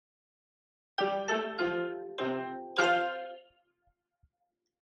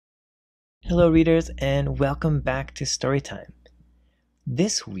Hello, readers, and welcome back to Storytime.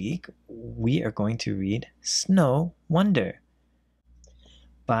 This week, we are going to read Snow Wonder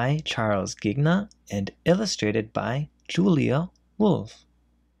by Charles Gigna and illustrated by Julia Wolf.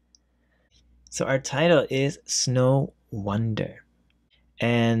 So our title is Snow Wonder.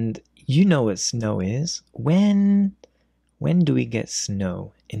 And you know what snow is. When do we get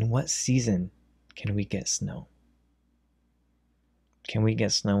snow? In what season can we get snow? Can we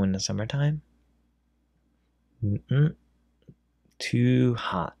get snow in the summertime? Too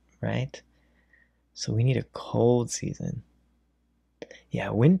hot, right? So we need a cold season. Yeah,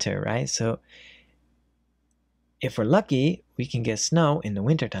 winter, right? So if we're lucky, we can get snow in the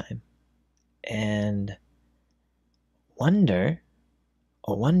wintertime. And a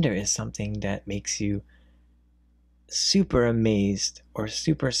wonder is something that makes you super amazed or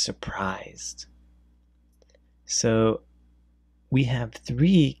super surprised. So we have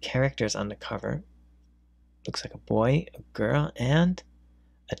 3 characters on the cover. Looks like a boy, a girl, and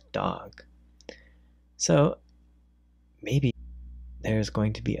a dog. So maybe there's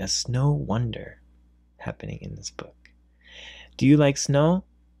going to be a snow wonder happening in this book. Do you like snow?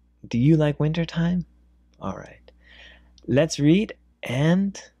 Do you like wintertime? All right, let's read,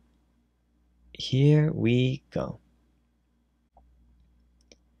 and here we go.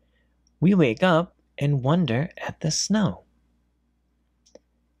 We wake up and wonder at the snow.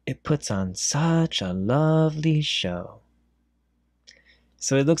 It puts on such a lovely show.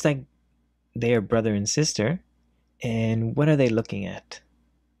 So it looks like they are brother and sister. And what are they looking at?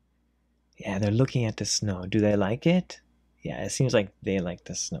 Yeah, they're looking at the snow. Do they like it? Yeah, it seems like they like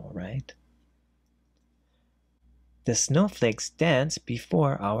the snow, right? The snowflakes dance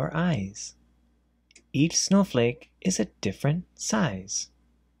before our eyes. Each snowflake is a different size.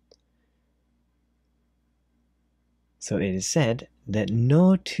 So it is said that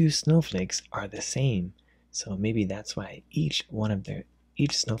no 2 snowflakes are the same. So maybe that's why each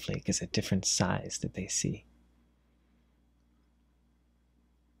snowflake is a different size that they see.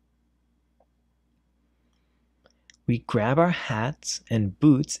 We grab our hats and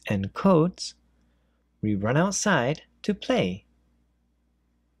boots and coats. We run outside to play.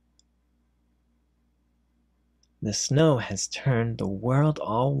 The snow has turned the world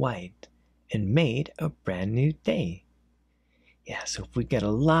all white and made a brand new day. Yeah, so if we get a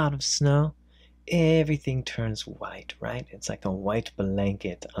lot of snow, everything turns white, right? It's like a white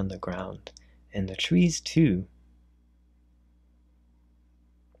blanket on the ground. And the trees too.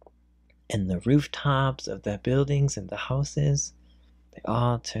 And the rooftops of the buildings and the houses, they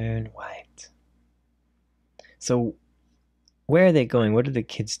all turn white. So where are they going? What are the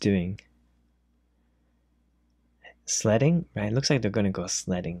kids doing? Sledding, right? Looks like they're going to go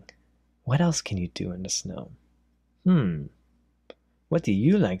sledding. What else can you do in the snow? What do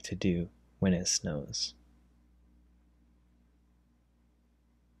you like to do when it snows?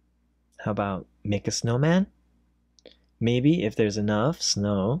 How about make a snowman? Maybe if there's enough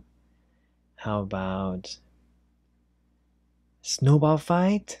snow. How about snowball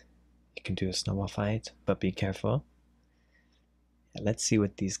fight? You can do a snowball fight, but be careful. Let's see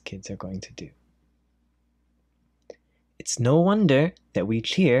what these kids are going to do. It's no wonder that we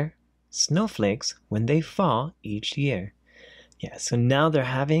cheer snowflakes when they fall each year. Yeah, so now they're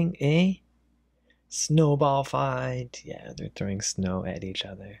having a snowball fight. Yeah, they're throwing snow at each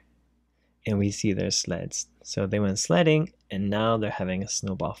other. And we see their sleds. So they went sledding, and now they're having a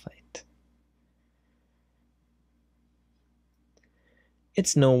snowball fight.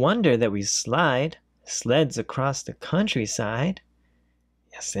 It's no wonder that we slide sleds across the countryside.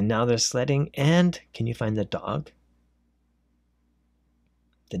 Yes, and now they're sledding. And can you find the dog?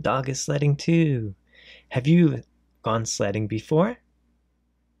 The dog is sledding too. Have you gone sledding before?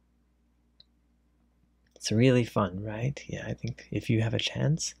 It's really fun, right? Yeah, I think if you have a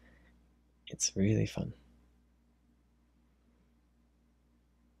chance, it's really fun.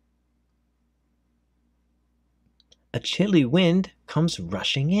 A chilly wind comes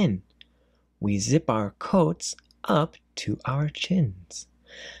rushing in. We zip our coats up to our chins.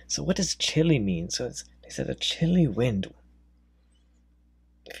 So what does chilly mean? So they said a chilly wind.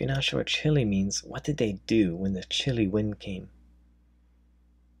 If you're not sure what chilly means, what did they do when the chilly wind came?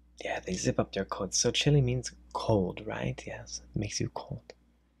 Yeah, they zip up their coats. So chilly means cold, right? Yes, it makes you cold.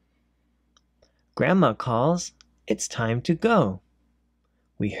 Grandma calls, it's time to go.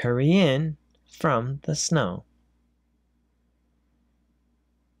 We hurry in from the snow.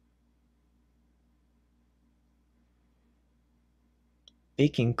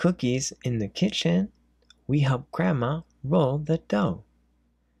 Baking cookies in the kitchen, we help Grandma roll the dough.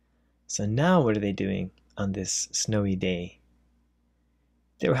 So now what are they doing on this snowy day?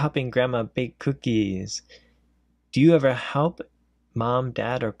 They were helping Grandma bake cookies. Do you ever help Mom,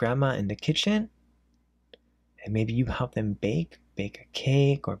 Dad, or Grandma in the kitchen? And maybe you help them bake a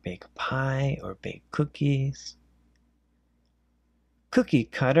cake, or bake a pie, or bake cookies. Cookie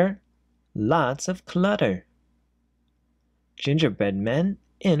cutter, lots of clutter. Gingerbread men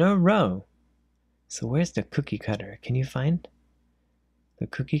in a row. So where's the cookie cutter? Can you find the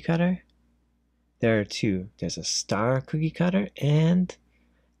cookie cutter? There are two. There's a star cookie cutter and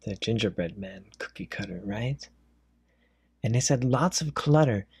the gingerbread man cookie cutter, right? And they said lots of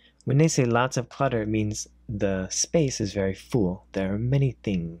clutter. When they say lots of clutter, it means the space is very full. There are many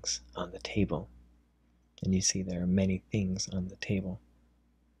things on the table. And you see there are many things on the table.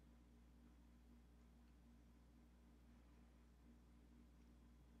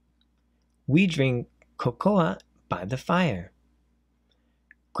 We drink cocoa by the fire.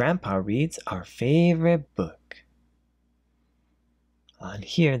 Grandpa reads our favorite book. On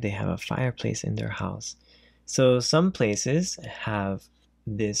here, they have a fireplace in their house. So some places have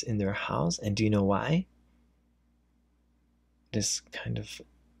this in their house, and do you know why? This kind of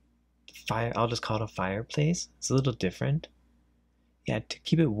fire, I'll just call it a fireplace. It's a little different. Yeah, to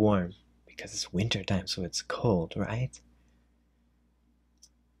keep it warm, because it's winter time, so it's cold, right?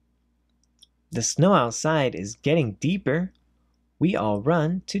 The snow outside is getting deeper. We all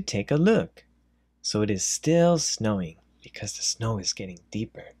run to take a look. So it is still snowing because the snow is getting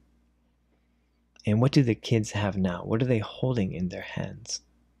deeper. And what do the kids have now? What are they holding in their hands?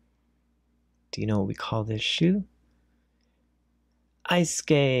 Do you know what we call this shoe? Ice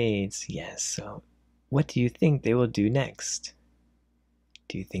skates. Yes, so what do you think they will do next?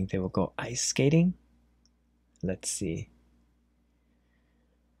 Do you think they will go ice skating? Let's see.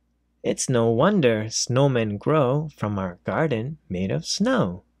 It's no wonder snowmen grow from our garden made of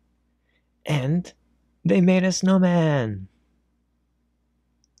snow. And they made a snowman.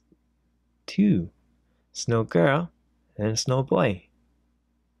 2. Snow girl and snow boy.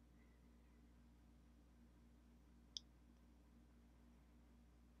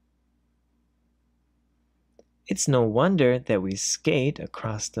 It's no wonder that we skate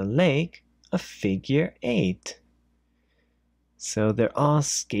across the lake a figure 8. So they're all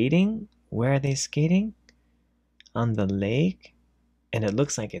skating. Where are they skating? On the lake. And it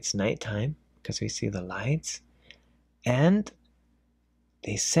looks like it's nighttime because we see the lights. And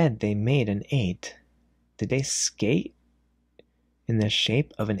they said they made an 8. Did they skate in the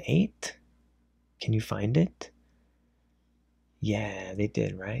shape of an 8? Can you find it? Yeah, they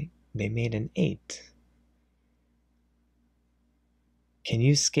did, right? They made an 8. Can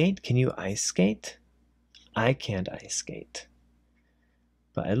you skate? Can you ice skate? I can't ice skate.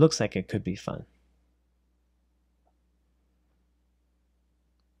 But it looks like it could be fun.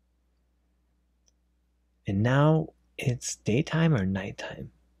 And now it's daytime or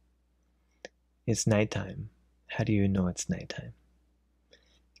nighttime? It's nighttime. How do you know it's nighttime?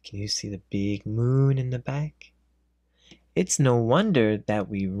 Can you see the big moon in the back? It's no wonder that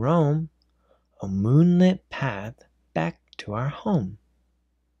we roam a moonlit path back to our home.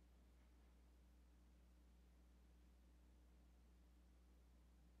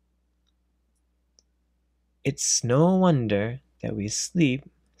 It's no wonder that we sleep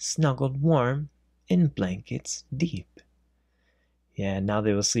snuggled warm in blankets deep. Yeah, now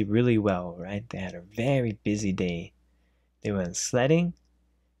they will sleep really well, right? They had a very busy day. They went sledding.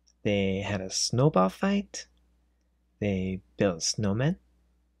 They had a snowball fight. They built snowmen.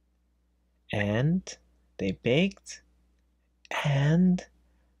 And they baked. And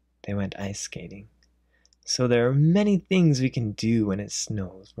they went ice skating. So there are many things we can do when it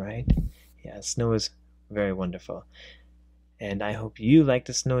snows, right? Yeah, snow is very wonderful. And I hope you like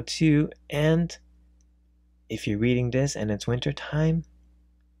the snow too. And if you're reading this and it's winter time,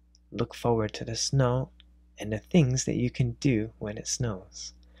 look forward to the snow and the things that you can do when it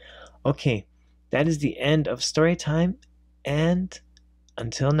snows. Okay, that is the end of story time, and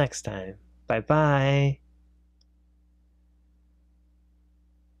until next time, bye-bye.